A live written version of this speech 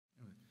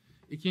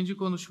İkinci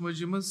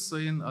konuşmacımız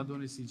Sayın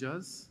Adonis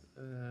Hijaz,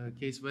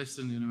 Case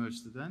Western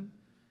University'den.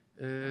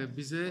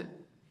 Bize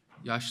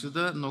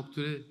yaşlıda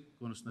noktüre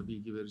konusunda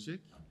bilgi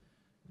verecek.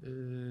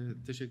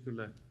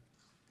 Teşekkürler.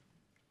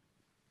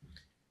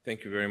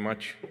 Thank you very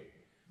much.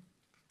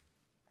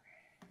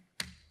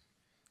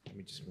 Let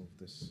me just move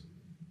this.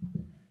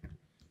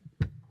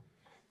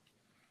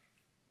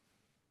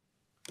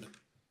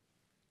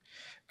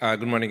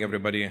 Good morning,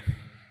 everybody.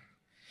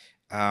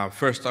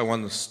 First, I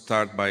want to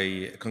start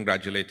by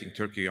congratulating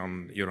Turkey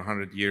on your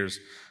 100 years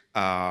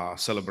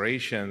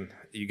celebration.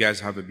 You guys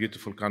have a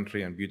beautiful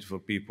country and beautiful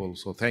people,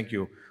 so thank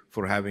you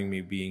for having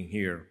me being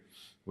here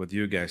with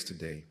you guys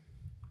today.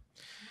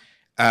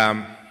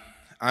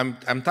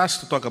 I'm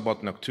tasked to talk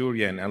about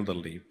nocturia in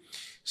elderly.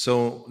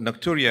 So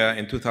nocturia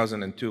in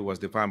 2002 was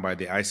defined by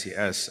the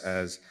ICS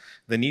as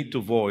the need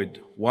to void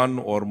one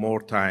or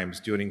more times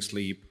during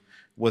sleep,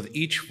 with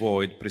each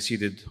void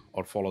preceded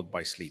or followed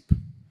by sleep.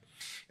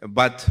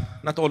 But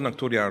not all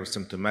nocturia are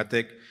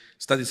symptomatic.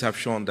 Studies have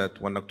shown that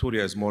when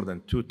nocturia is more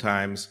than 2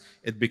 times,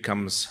 it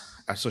becomes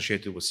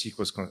associated with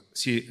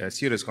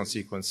serious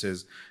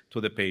consequences to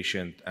the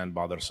patient and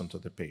bothersome to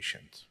the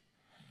patient.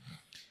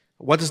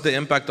 What is the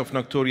impact of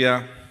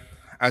nocturia?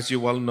 As you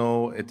well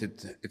know,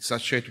 it's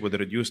associated with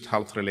reduced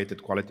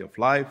health-related quality of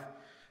life,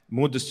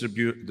 mood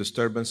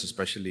disturbance,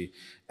 especially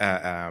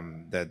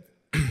the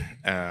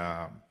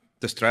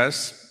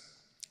stress,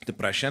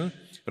 depression,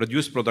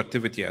 reduced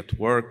productivity at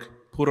work,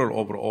 poorer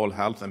overall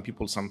health, and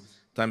people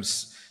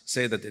sometimes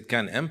say that it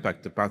can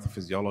impact the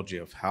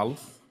pathophysiology of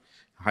health,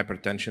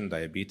 hypertension,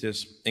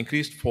 diabetes,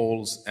 increased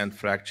falls and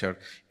fracture,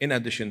 in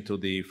addition to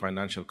the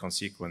financial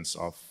consequence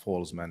of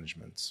falls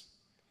management.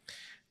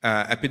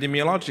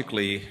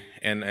 Epidemiologically,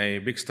 in a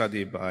big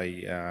study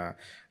by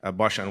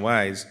Bosch and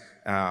Weiss,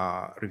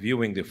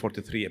 reviewing the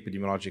 43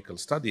 epidemiological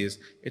studies,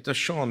 it has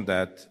shown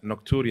that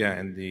nocturia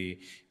in the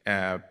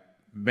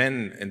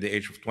men in the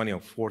age of 20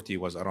 or 40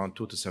 was around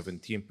 2 to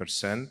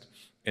 17%.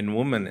 In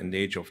women in the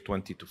age of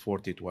 20 to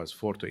 40, it was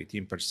 4 to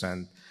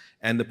 18%.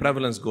 And the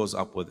prevalence goes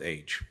up with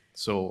age.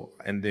 So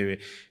in the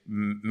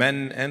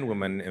men and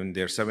women in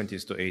their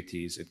 70s to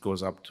 80s, it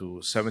goes up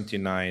to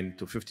 79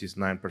 to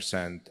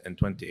 59% and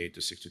 28 to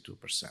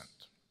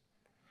 62%.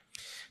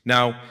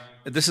 Now,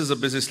 this is a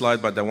busy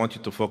slide, but I want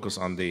you to focus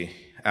on the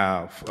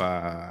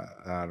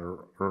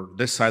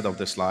this side of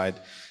the slide.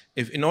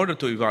 In order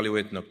to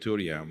evaluate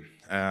nocturia,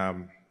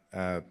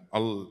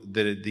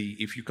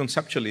 if you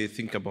conceptually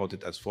think about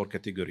it as 4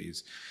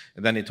 categories,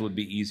 then it would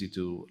be easy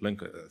to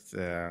link,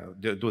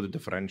 do the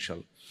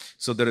differential.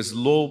 So there is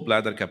low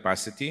bladder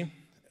capacity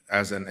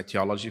as an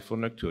etiology for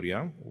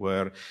nocturia,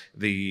 where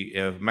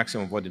the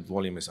maximum voided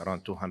volume is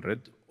around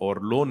 200, or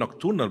low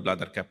nocturnal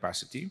bladder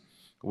capacity,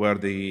 where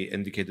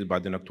indicated by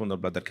the nocturnal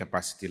bladder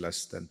capacity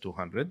less than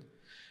 200.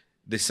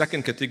 The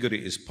second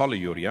category is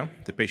polyuria.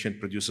 The patient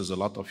produces a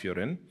lot of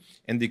urine,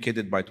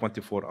 indicated by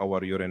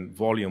 24-hour urine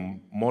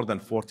volume more than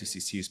 40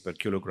 cc's per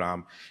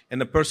kilogram. In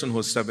a person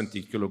who's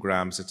 70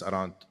 kilograms, it's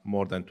around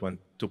more than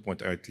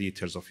 2.8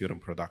 liters of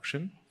urine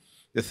production.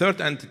 The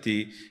third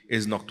entity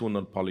is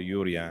nocturnal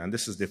polyuria, and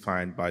this is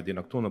defined by the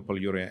nocturnal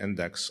polyuria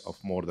index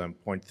of more than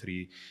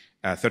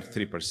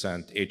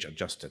 33%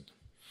 age-adjusted.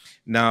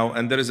 Now,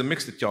 and there is a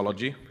mixed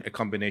etiology, a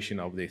combination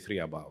of the 3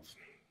 above.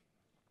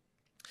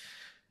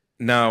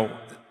 Now,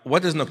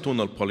 what is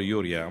nocturnal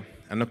polyuria?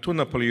 And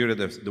nocturnal polyuria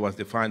was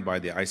defined by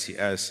the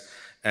ICS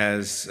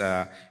as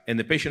in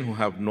the patient who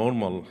have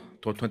normal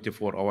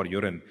 24-hour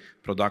urine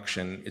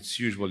production, it's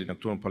usually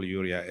nocturnal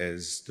polyuria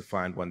is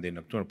defined when the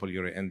nocturnal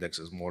polyuria index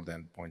is more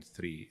than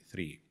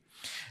 0.33.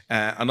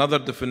 Another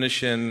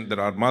definition, there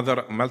are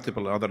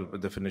multiple other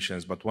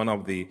definitions, but one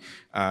of the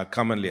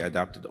commonly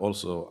adapted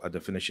also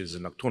definition is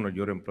nocturnal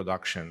urine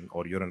production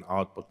or urine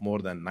output more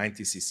than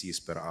 90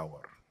 cc's per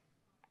hour.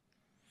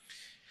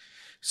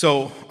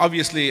 So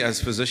obviously, as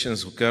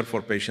physicians who care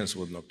for patients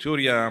with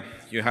nocturia,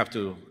 you have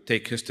to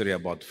take history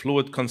about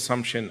fluid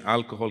consumption,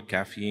 alcohol,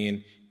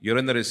 caffeine,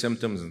 urinary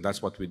symptoms, and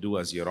that's what we do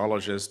as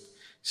urologists.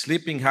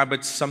 Sleeping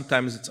habits,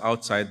 sometimes it's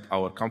outside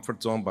our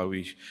comfort zone, but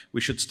we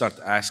should start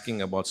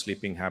asking about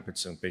sleeping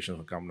habits in patients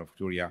who come with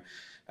nocturia.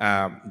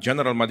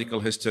 General medical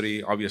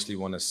history, obviously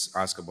we want to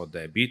ask about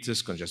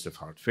diabetes, congestive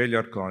heart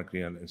failure, chronic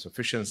renal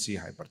insufficiency,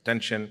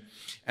 hypertension.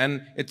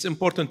 And it's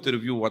important to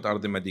review what are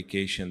the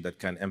medications that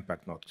can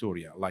impact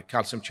nocturia, like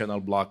calcium channel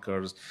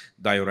blockers,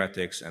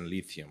 diuretics, and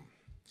lithium.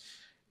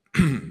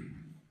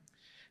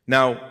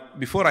 Now,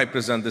 before I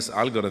present this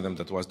algorithm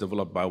that was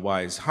developed by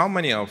Weiss, how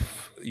many of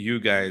you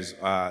guys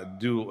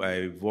do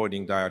a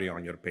voiding diarrhea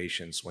on your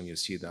patients when you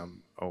see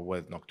them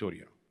with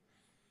nocturia?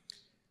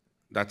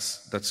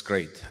 That's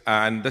great.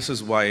 And this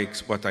is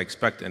what I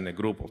expect in a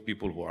group of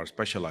people who are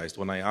specialized.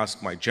 When I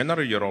ask my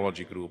general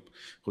urology group,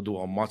 who do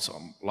lots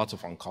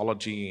of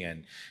oncology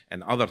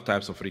and other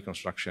types of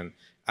reconstruction,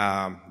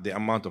 the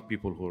amount of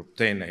people who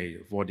obtain a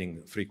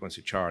voiding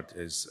frequency chart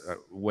is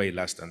way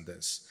less than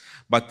this.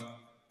 But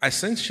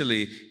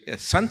essentially,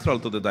 central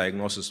to the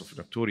diagnosis of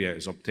nocturia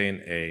is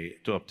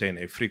to obtain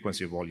a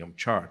frequency volume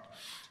chart.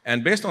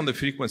 And based on the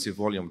frequency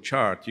volume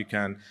chart, you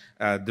can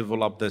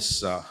develop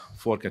this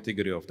 4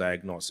 category of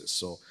diagnosis.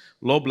 So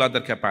low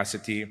bladder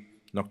capacity,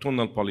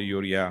 nocturnal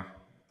polyuria,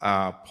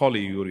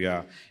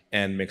 polyuria,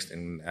 and mixed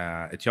in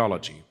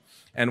etiology.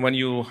 And when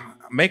you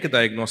make a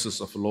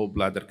diagnosis of low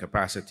bladder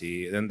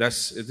capacity, then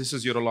this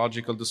is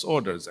urological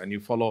disorders, and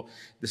you follow,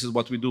 this is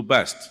what we do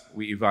best.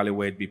 We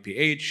evaluate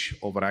BPH,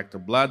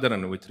 overactive bladder,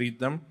 and we treat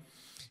them.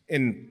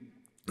 In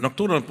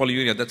nocturnal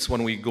polyuria, that's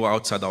when we go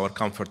outside our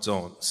comfort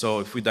zone. So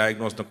if we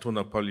diagnose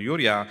nocturnal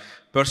polyuria,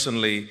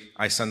 personally,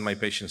 I send my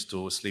patients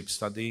to a sleep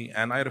study,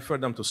 and I refer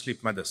them to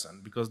sleep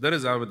medicine, because there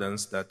is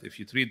evidence that if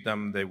you treat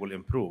them, they will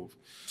improve.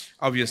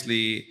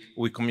 Obviously,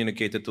 we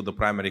communicated to the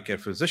primary care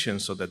physician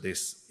so that they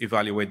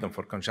evaluate them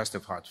for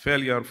congestive heart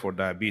failure, for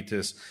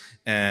diabetes,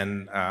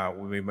 and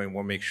we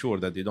will make sure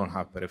that they don't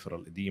have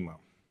peripheral edema.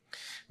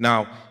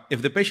 Now,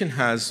 if the patient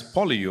has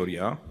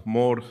polyuria,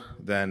 more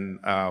than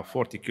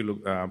 40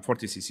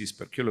 cc's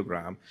per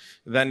kilogram,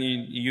 then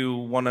you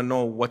want to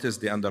know what is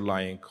the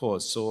underlying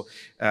cause. So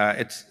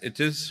it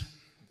is,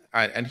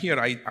 and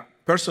here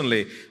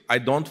personally, I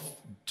don't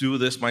do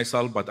this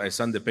myself, but I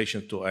send the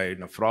patient to a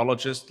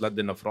nephrologist, let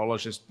the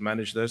nephrologist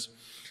manage this.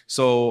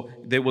 So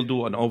they will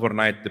do an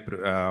overnight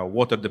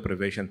water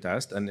deprivation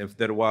test, and if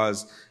there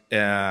was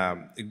a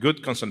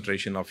good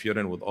concentration of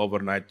urine with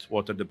overnight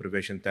water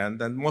deprivation test,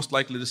 then most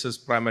likely this is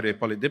primary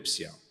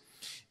polydipsia.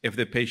 If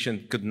the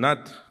patient could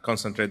not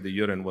concentrate the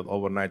urine with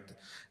overnight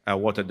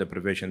water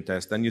deprivation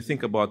test, then you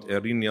think about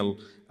a renal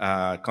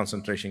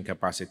concentration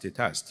capacity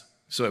test.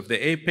 So if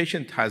the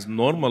patient has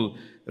normal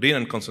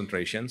renal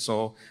concentration,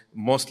 so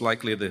most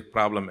likely the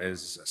problem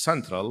is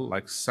central,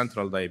 like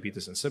central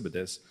diabetes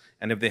insipidus,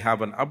 and if they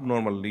have an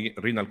abnormal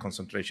renal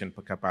concentration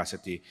per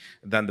capacity,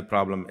 then the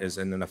problem is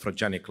in a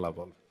nephrogenic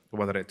level,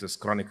 whether it is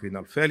chronic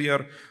renal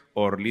failure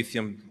or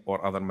lithium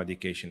or other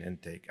medication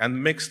intake.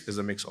 And mixed is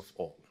a mix of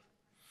all.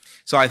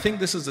 So I think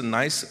this is a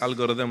nice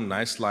algorithm,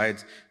 nice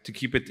slide to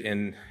keep it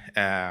in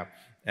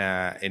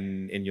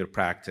your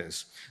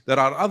practice. There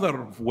are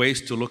other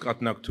ways to look at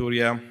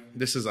nocturia.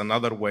 This is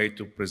another way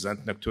to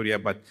present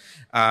nocturia, but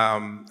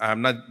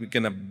I'm not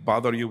going to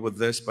bother you with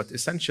this, but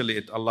essentially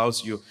it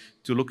allows you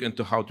to look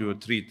into how to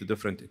treat the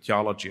different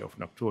etiology of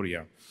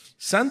nocturia.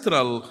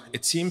 Central,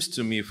 it seems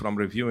to me from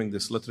reviewing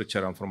this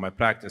literature and from my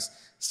practice,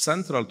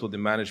 central to the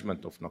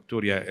management of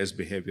nocturia is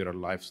behavioral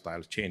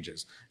lifestyle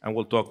changes, and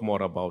we'll talk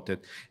more about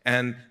it.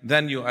 And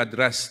then you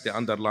address the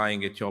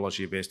underlying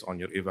etiology based on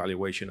your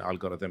evaluation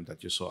algorithm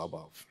that you saw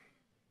above.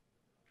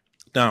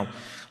 Now,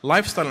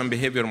 lifestyle and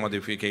behavior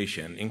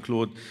modification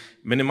include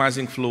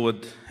minimizing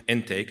fluid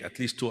intake at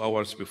least 2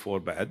 hours before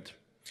bed,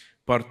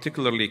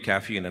 particularly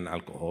caffeine and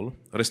alcohol,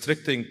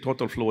 restricting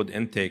total fluid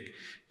intake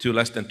to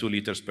less than 2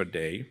 liters per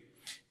day,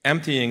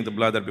 emptying the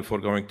bladder before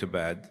going to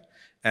bed.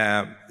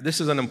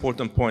 This is an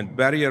important point,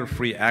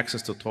 barrier-free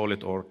access to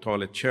toilet or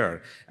toilet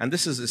chair. And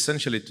this is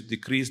essentially to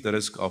decrease the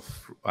risk of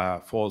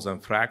falls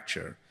and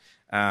fracture.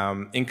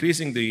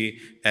 Increasing the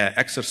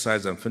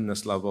exercise and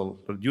fitness level,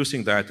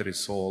 reducing dietary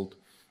salt,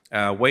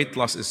 weight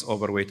loss is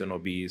overweight and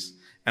obese.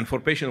 And for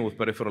patients with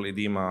peripheral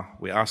edema,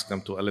 we ask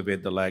them to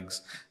elevate the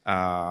legs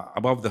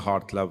above the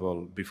heart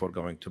level before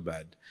going to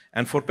bed.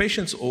 And for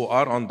patients who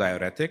are on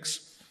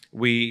diuretics,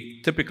 we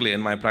typically,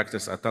 in my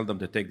practice, I tell them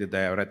to take the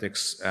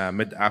diuretics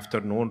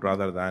mid-afternoon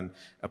rather than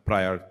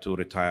prior to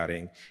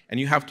retiring. And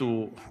you have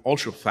to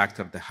also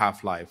factor the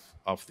half-life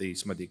of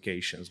these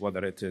medications,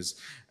 whether it is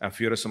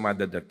furosemide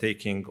that they're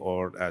taking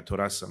or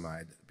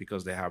toracimide,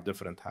 because they have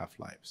different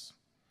half-lives.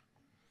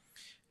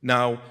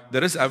 Now,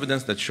 there is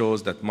evidence that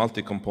shows that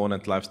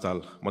multi-component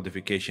lifestyle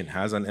modification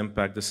has an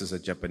impact. This is a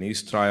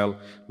Japanese trial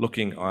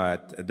looking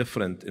at a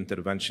different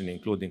intervention,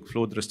 including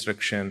fluid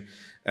restriction,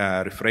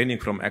 refraining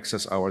from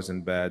excess hours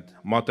in bed,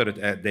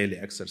 moderate daily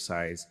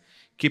exercise,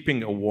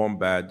 keeping a warm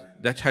bed.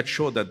 That had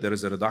showed that there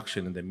is a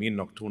reduction in the mean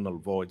nocturnal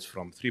voids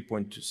from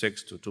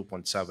 3.26 to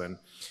 2.7,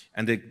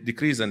 and a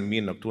decrease in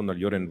mean nocturnal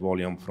urine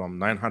volume from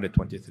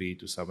 923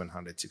 to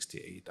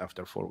 768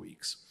 after 4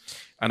 weeks.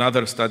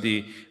 Another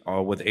study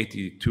with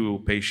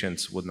 82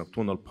 patients with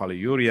nocturnal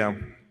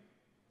polyuria,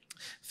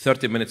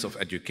 30 minutes of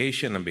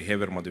education and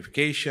behavior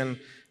modification,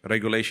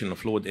 regulation of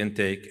fluid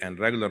intake, and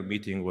regular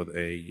meeting with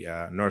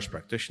a nurse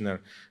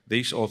practitioner.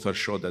 These authors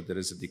show that there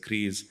is a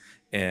decrease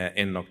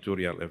in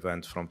nocturial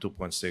events from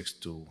 2.6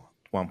 to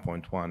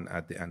 1.1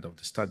 at the end of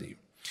the study.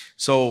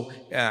 So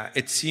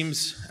it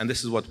seems, and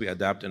this is what we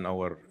adapt in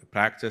our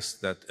practice,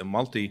 that a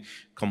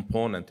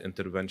multi-component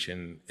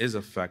intervention is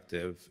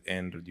effective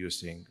in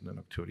reducing the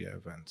nocturia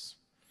events.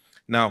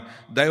 Now,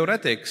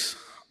 diuretics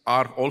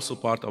are also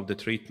part of the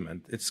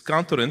treatment. It's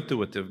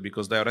counterintuitive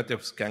because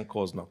diuretics can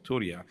cause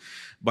nocturia,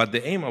 but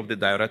the aim of the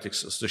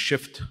diuretics is to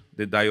shift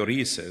the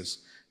diuresis,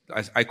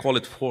 I call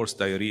it forced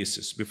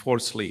diuresis, before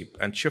sleep,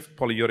 and shift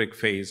polyuric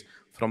phase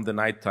from the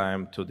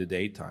nighttime to the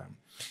daytime.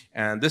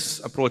 And this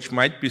approach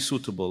might be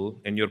suitable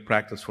in your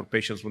practice for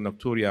patients with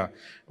nocturia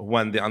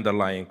when the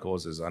underlying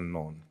cause is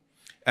unknown.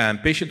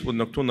 And patients with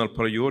nocturnal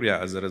polyuria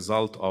as a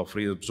result of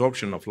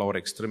reabsorption of lower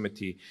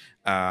extremity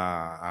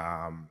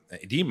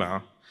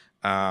edema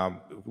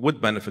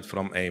would benefit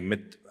from a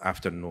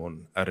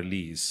mid-afternoon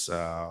release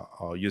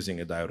using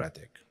a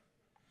diuretic.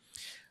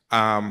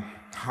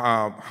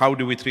 How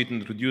do we treat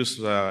and reduce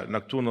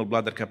nocturnal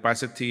bladder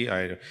capacity?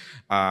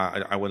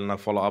 I will not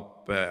follow up.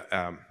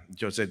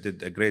 Jose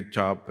did a great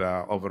job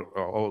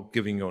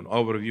giving you an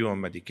overview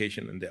on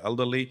medication in the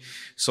elderly.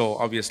 So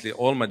obviously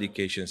all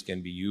medications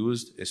can be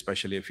used,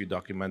 especially if you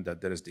document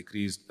that there is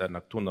decreased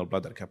nocturnal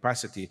bladder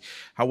capacity.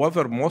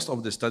 However, most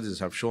of the studies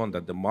have shown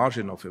that the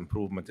margin of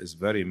improvement is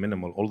very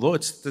minimal, although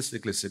it's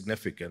statistically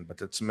significant,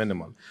 but it's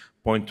minimal,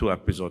 0.2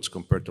 episodes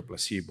compared to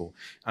placebo.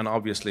 And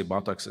obviously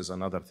Botox is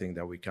another thing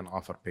that we can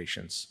offer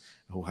patients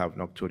who have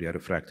nocturia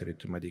refractory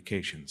to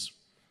medications.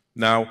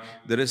 Now,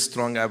 there is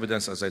strong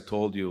evidence, as I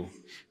told you,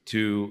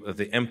 to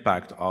the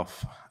impact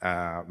of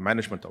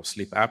management of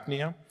sleep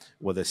apnea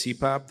with a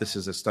CPAP. This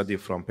is a study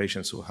from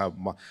patients who have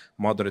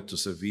moderate to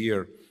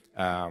severe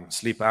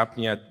sleep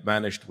apnea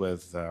managed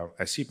with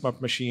a CPAP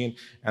machine,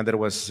 and there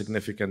was a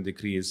significant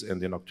decrease in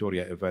the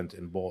nocturia event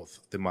in both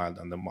the mild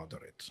and the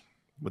moderate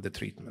with the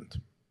treatment.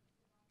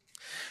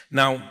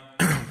 Now,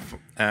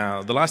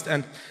 the last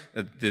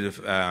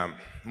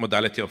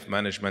modality of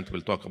management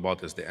we'll talk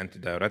about is the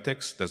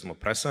antidiuretics,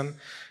 desmopressin.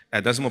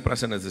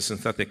 Desmopressin is a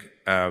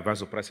synthetic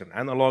vasopressin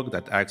analog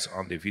that acts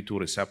on the V2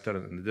 receptor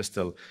in the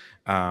distal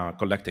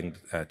collecting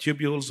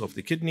tubules of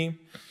the kidney.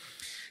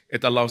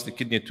 It allows the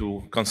kidney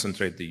to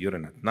concentrate the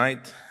urine at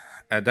night.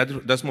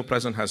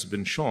 Desmopressin has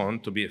been shown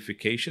to be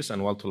efficacious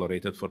and well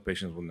tolerated for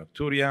patients with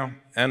nocturia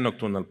and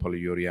nocturnal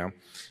polyuria,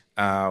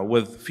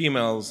 with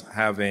females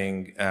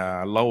having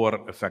a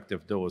lower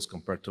effective dose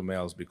compared to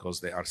males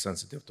because they are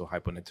sensitive to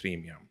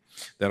hyponatremia.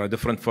 There are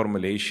different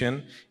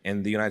formulations.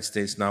 In the United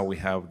States now we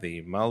have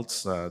the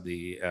melts,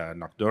 the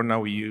Nocturna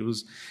we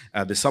use.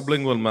 The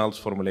sublingual melts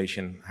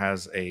formulation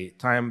has a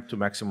time to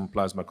maximum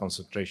plasma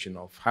concentration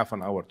of half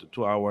an hour to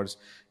 2 hours,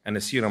 and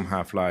a serum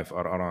half-life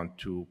are around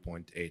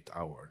 2.8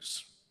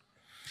 hours.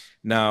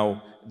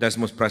 Now,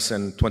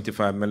 desmopressin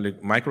 25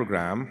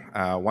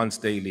 microgram once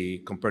daily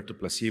compared to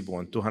placebo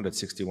in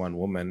 261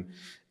 women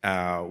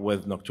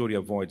with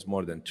nocturia voids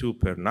more than 2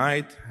 per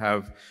night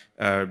have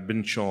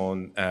been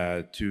shown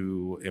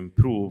to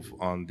improve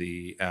on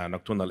the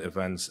nocturnal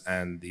events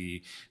and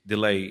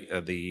delay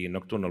the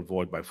nocturnal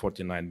void by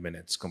 49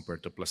 minutes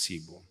compared to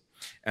placebo.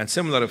 And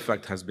similar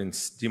effect has been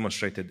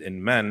demonstrated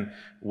in men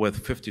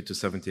with 50 to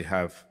 70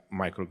 half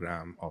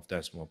microgram of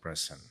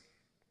desmopressin.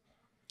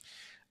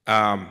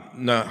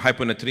 No,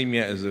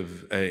 hyponatremia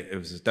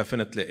is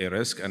definitely a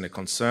risk and a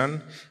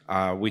concern.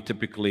 We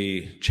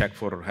typically check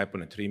for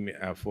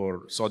hyponatremia,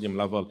 for sodium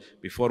level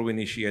before we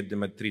initiate the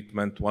med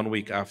treatment, 1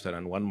 week after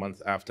and 1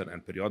 month after,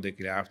 and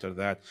periodically after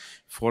that.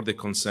 For the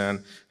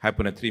concern,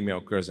 hyponatremia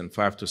occurs in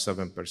 5 to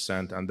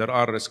 7%, and there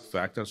are risk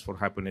factors for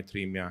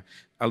hyponatremia.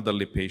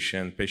 Elderly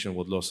patient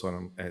with low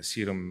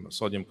serum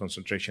sodium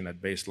concentration at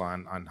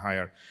baseline and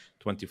higher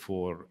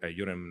 24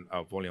 urine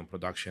volume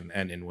production,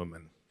 and in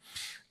women.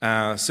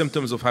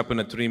 Symptoms of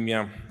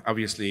hyponatremia,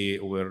 obviously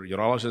we're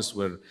urologists,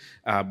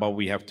 but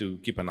we have to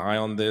keep an eye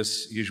on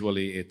this.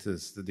 Usually it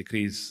is the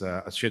decrease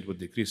associated with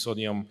decreased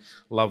sodium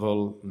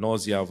level,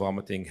 nausea,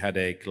 vomiting,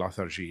 headache,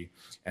 lethargy,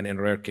 and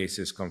in rare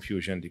cases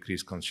confusion,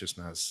 decreased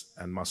consciousness,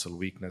 and muscle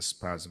weakness,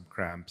 spasm,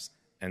 cramps,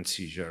 and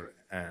seizure,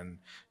 and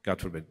God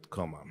forbid,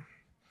 coma.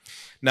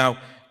 Now,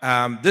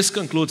 this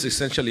concludes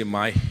essentially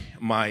my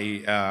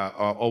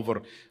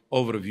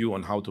overview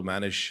on how to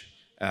manage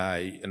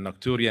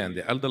nocturia in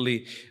the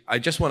elderly. I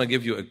just want to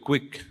give you a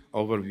quick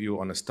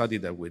overview on a study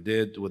that we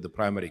did with the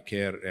primary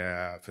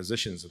care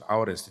physicians at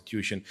our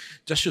institution,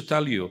 just to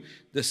tell you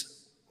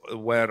this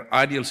where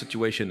ideal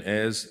situation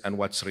is and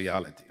what's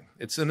reality.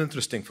 It's an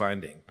interesting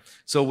finding.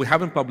 So we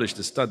haven't published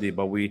the study,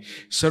 but we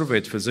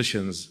surveyed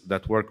physicians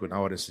that work with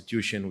our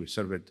institution. We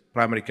surveyed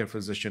primary care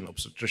physicians,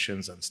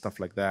 obstetricians, and stuff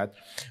like that.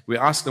 We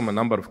asked them a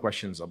number of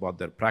questions about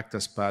their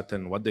practice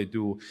pattern, what they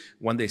do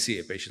when they see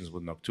a patient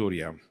with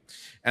nocturia.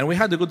 And we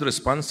had a good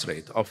response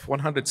rate. Of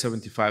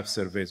 175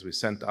 surveys we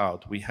sent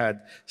out, we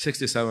had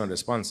 67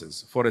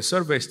 responses. For a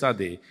survey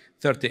study,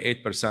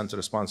 38%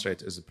 response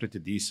rate is pretty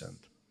decent.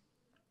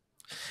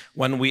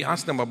 When we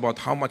asked them about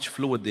how much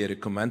fluid they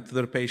recommend to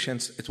their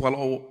patients, it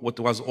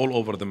was all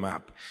over the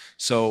map.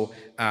 So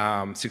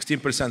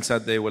 16%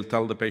 said they will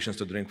tell the patients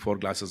to drink 4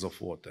 glasses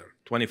of water,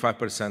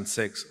 25%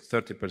 6,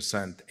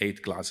 30%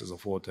 8 glasses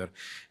of water,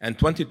 and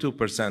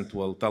 22%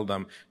 will tell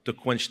them to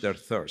quench their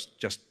thirst.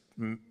 Just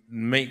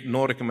make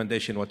no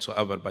recommendation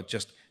whatsoever, but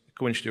just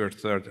quench your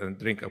thirst and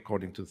drink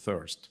according to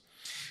thirst.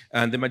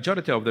 And the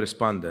majority of the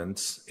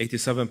respondents,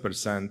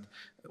 87%,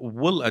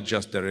 will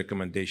adjust their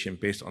recommendation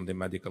based on the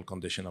medical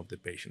condition of the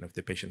patient, if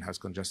the patient has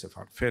congestive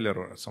heart failure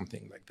or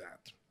something like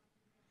that.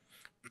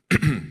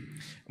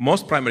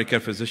 Most primary care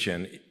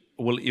physicians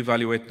will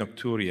evaluate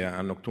nocturia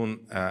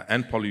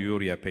and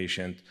polyuria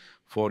patient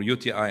for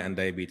UTI and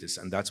diabetes,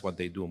 and that's what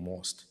they do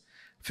most.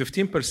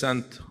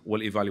 15%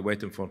 will evaluate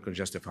them for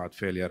congestive heart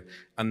failure,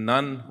 and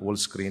none will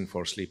screen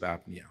for sleep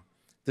apnea.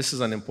 This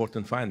is an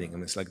important finding,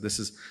 and it's like this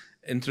is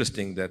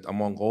interesting that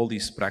among all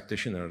these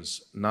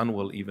practitioners, none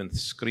will even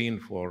screen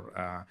for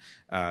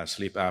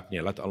sleep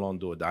apnea, let alone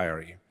do a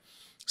diary.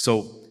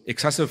 So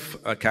excessive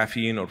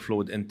caffeine or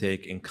fluid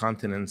intake,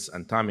 incontinence,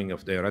 and timing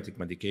of diuretic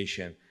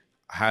medication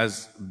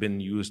has been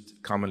used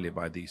commonly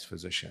by these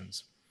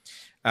physicians.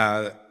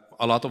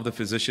 A lot of the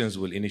physicians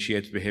will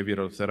initiate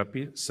behavioral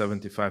therapy,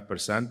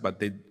 75%, but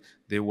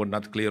they were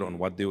not clear on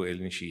what they will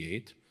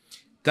initiate.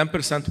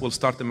 10% will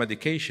start the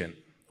medication.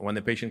 When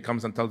the patient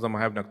comes and tells them, I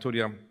have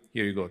nocturia,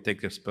 here you go,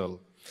 take this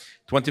pill.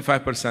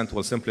 25%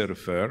 will simply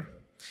refer,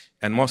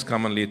 and most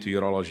commonly to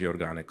urology or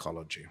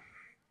gynecology.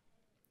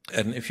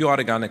 And if you are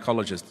a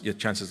gynecologist, your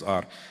chances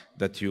are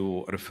that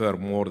you refer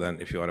more than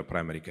if you are a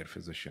primary care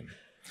physician.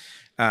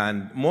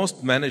 And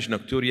most manage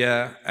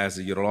nocturia as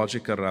a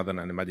urological rather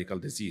than a medical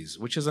disease,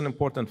 which is an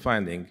important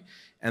finding.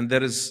 And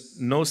there is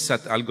no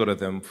set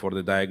algorithm for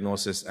the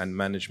diagnosis and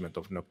management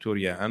of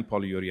nocturia and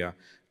polyuria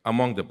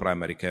among the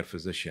primary care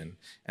physician.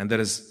 And there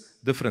is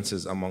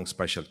differences among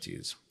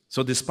specialties.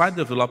 So despite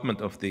the development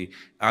of the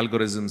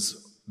algorithms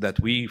that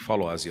we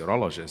follow as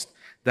urologists,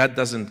 that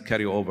doesn't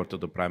carry over to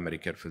the primary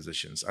care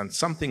physicians. And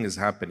something is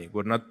happening.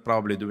 We're not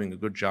probably doing a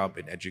good job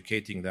in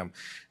educating them.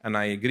 And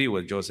I agree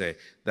with Jose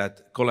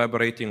that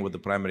collaborating with the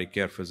primary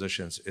care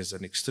physicians is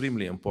an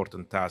extremely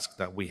important task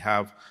that we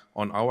have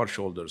on our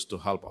shoulders to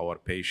help our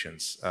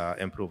patients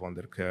improve on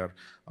their care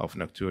of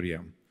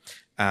nocturia.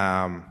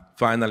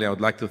 Finally, I would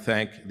like to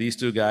thank these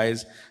two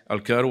guys.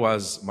 Alker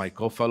was my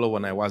co-fellow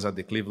when I was at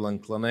the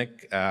Cleveland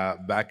Clinic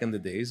back in the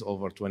days,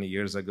 over 20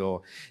 years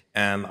ago.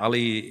 And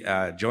Ali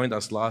joined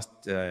us last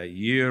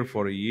year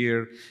for a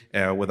year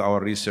with our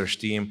research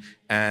team.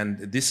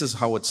 And this is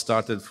how it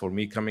started for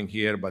me coming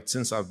here. But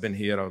since I've been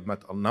here, I've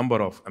met a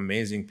number of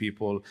amazing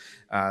people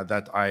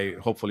that I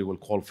hopefully will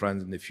call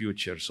friends in the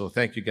future. So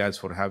thank you guys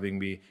for having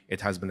me. It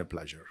has been a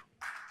pleasure.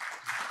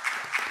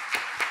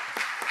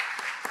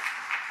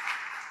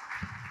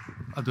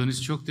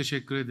 Adonis, çok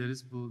teşekkür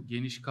ederiz bu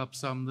geniş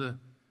kapsamlı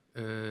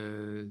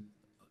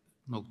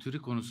nokturi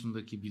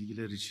konusundaki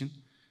bilgiler için.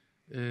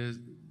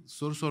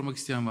 Soru sormak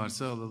isteyen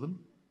varsa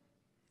alalım.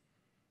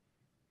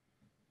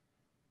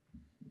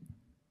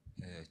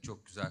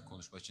 Çok güzel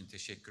konuşma için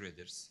teşekkür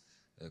ederiz.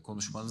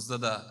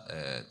 Konuşmanızda da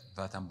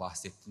zaten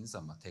bahsettiniz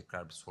ama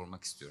tekrar bir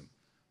sormak istiyorum.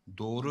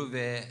 Doğru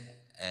ve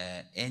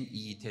en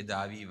iyi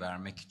tedavi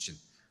vermek için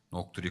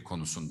nokturi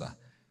konusunda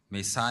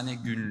mesane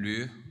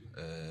günlüğü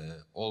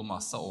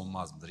olmazsa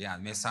olmaz mıdır?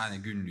 Yani mesane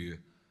günlüğü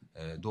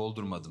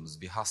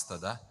doldurmadığımız bir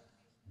hastada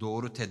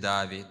doğru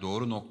tedavi,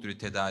 doğru nokturi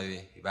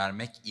tedavi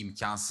vermek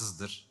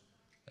imkansızdır.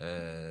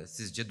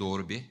 Sizce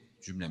doğru bir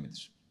cümle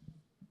midir?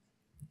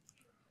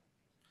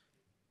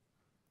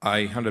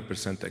 I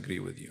 100% agree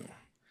with you.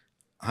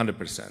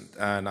 100%.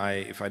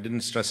 And if I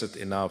didn't stress it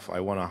enough, I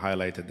want to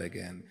highlight it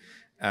again.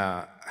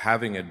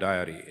 Having a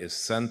diary is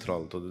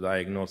central to the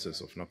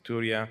diagnosis of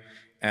nocturia.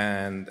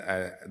 And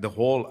the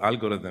whole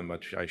algorithm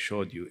which I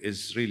showed you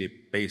is really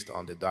based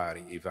on the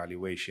diary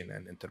evaluation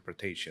and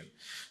interpretation.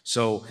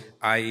 So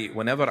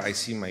whenever I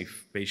see my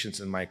patients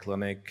in my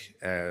clinic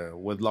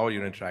with lower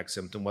urinary tract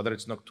symptom, whether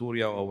it's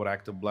nocturia,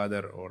 overactive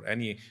bladder, or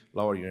any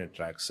lower urinary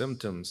tract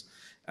symptoms,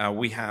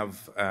 we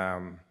have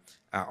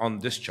on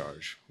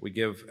discharge, we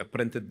give a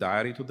printed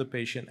diary to the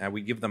patient, and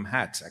we give them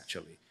hats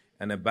actually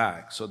and a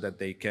bag so that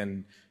they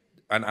can.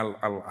 And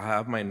I'll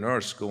have my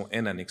nurse go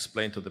in and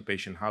explain to the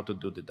patient how to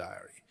do the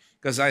diary.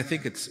 Because I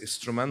think it's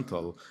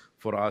instrumental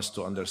for us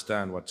to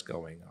understand what's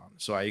going on.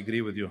 So I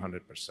agree with you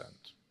 100%.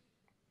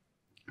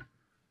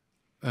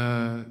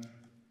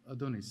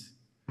 Adonis,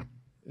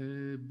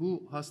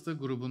 bu hasta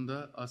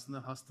grubunda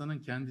aslında hastanın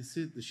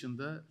kendisi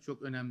dışında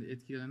çok önemli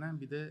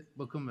etkilenen bir de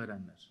bakım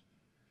verenler.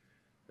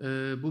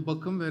 Bu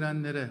bakım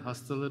verenlere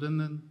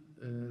hastalarının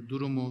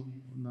durumu,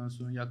 ondan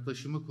sonra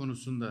yaklaşımı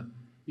konusunda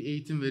bir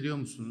eğitim veriyor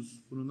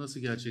musunuz? Bunu nasıl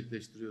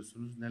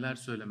gerçekleştiriyorsunuz? Neler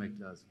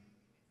söylemek lazım?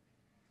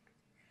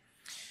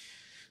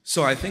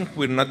 So I think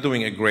we're not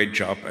doing a great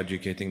job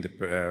educating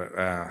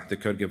the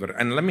caregiver.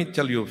 And let me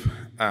tell you,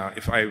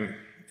 if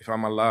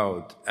I'm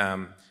allowed,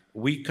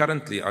 we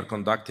currently are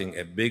conducting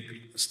a big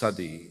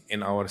study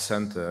in our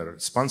center,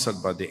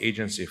 sponsored by the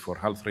Agency for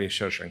Health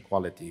Research and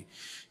Quality,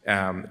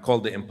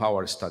 called the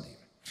Empower Study.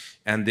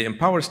 And the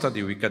Empower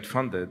Study, we got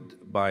funded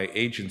by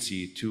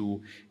agency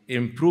to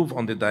improve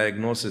on the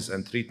diagnosis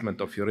and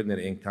treatment of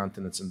urinary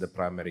incontinence in the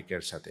primary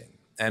care setting.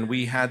 And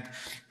we had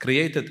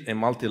created a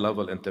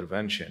multi-level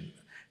intervention.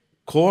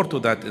 Core to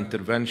that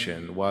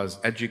intervention was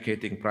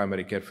educating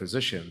primary care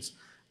physicians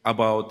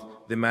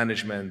about the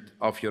management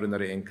of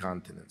urinary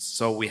incontinence.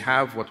 So we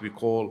have what we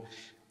call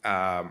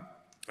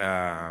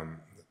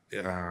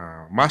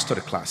master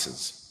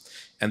classes.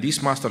 And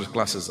these master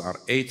classes are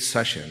 8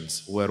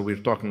 sessions where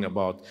we're talking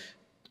about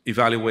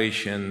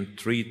evaluation,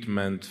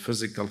 treatment,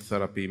 physical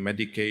therapy,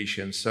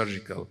 medication,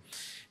 surgical.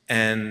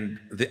 And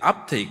the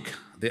uptake,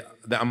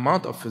 the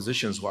amount of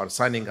physicians who are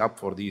signing up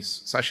for these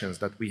sessions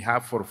that we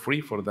have for free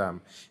for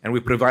them, and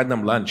we provide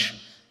them lunch,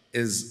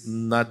 is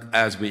not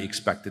as we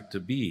expect it to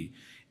be.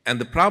 And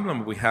the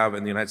problem we have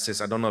in the United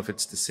States, I don't know if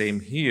it's the same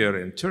here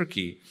in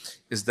Turkey,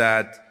 is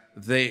that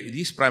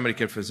these primary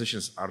care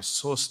physicians are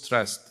so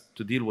stressed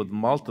to deal with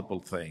multiple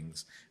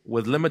things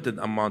with limited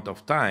amount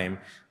of time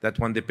that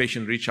when the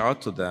patient reach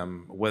out to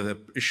them with an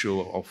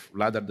issue of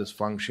bladder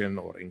dysfunction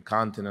or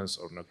incontinence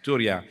or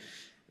nocturia,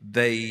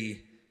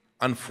 they,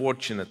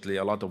 unfortunately,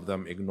 a lot of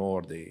them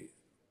ignore the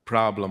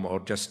problem or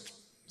just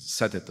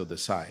set it to the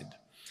side.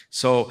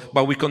 So,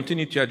 but we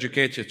continue to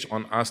educate. It's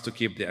on us to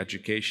keep the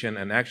education,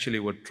 and actually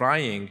we're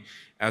trying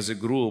as a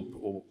group,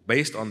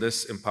 based on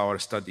this Empower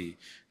study,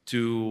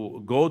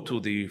 to go to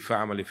the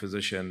family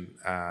physician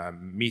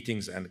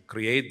meetings and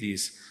create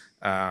these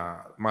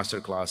master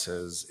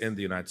classes in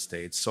the United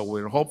States. So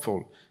we're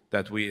hopeful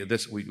that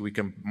we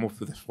can move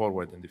this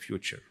forward in the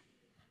future.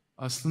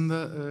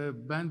 Aslında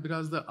ben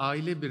biraz da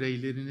aile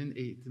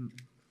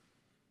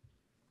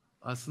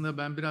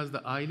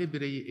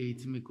bireyi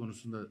eğitimi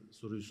konusunda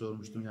soruyu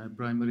sormuştum. Yani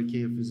primary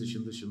care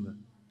physician dışında.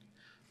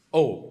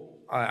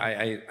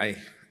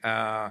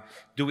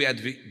 Do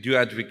you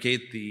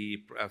advocate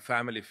the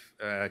family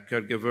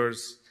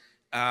caregivers?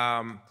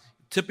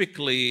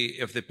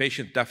 Typically, if the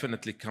patient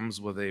definitely comes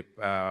with a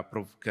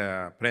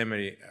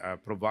primary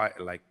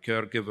like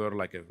caregiver,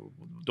 like a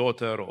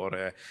daughter or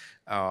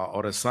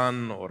a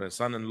son or a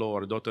son-in-law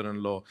or a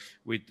daughter-in-law,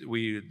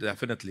 we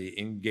definitely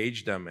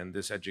engage them in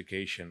this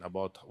education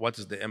about what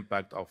is the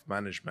impact of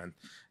management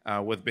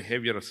with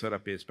behavioral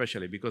therapy,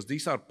 especially because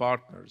these are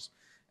partners.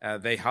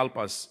 They help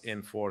us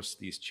enforce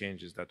these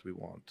changes that we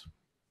want.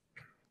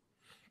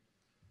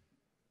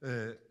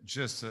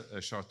 Just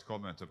a short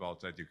comment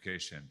about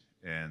education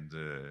and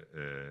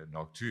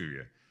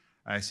nocturia.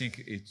 I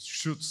think it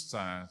should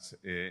start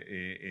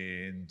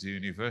in the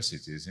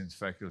universities, in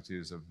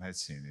faculties of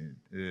medicine,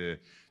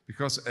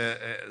 because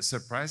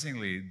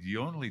surprisingly, the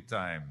only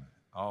time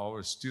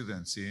our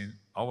students in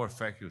our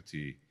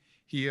faculty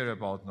hear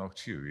about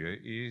nocturia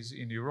is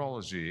in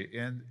urology,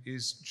 and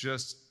is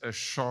just a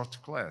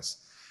short class.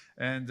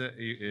 And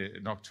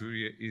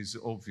nocturia is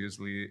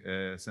obviously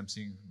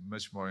something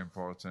much more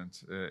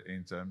important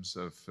in terms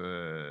of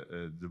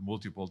the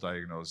multiple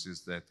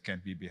diagnoses that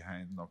can be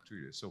behind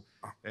nocturia. So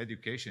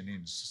education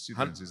in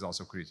students is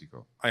also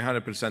critical. I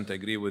 100%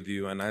 agree with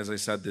you. And as I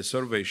said, the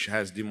survey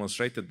has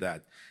demonstrated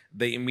that.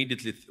 They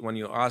immediately, when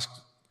you ask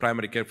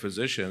primary care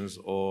physicians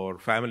or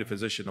family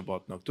physician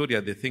about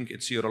nocturia, they think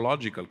it's a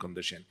urological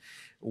condition.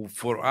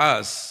 For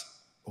us,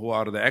 who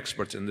are the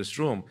experts in this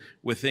room,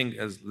 we think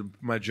as the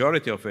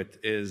majority of it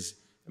is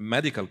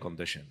medical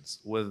conditions,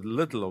 with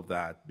little of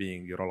that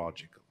being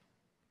urological.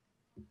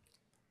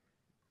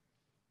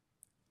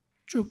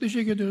 Çok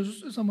teşekkür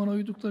ediyoruz zaman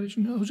ayırdıkları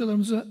için.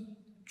 Hocalarımıza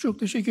çok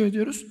teşekkür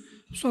ediyoruz.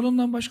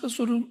 Salondan başka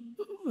sorun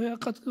veya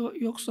katkı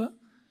yoksa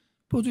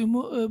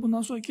podyumu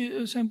bundan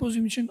sonraki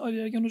sempozyum için Ali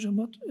Ergen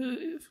hocama,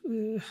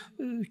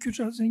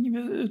 Kürşat Zengin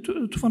ve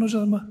Tufan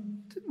hocalarıma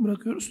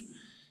bırakıyoruz.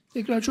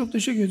 Tekrar çok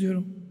teşekkür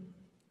ediyorum.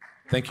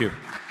 Thank you.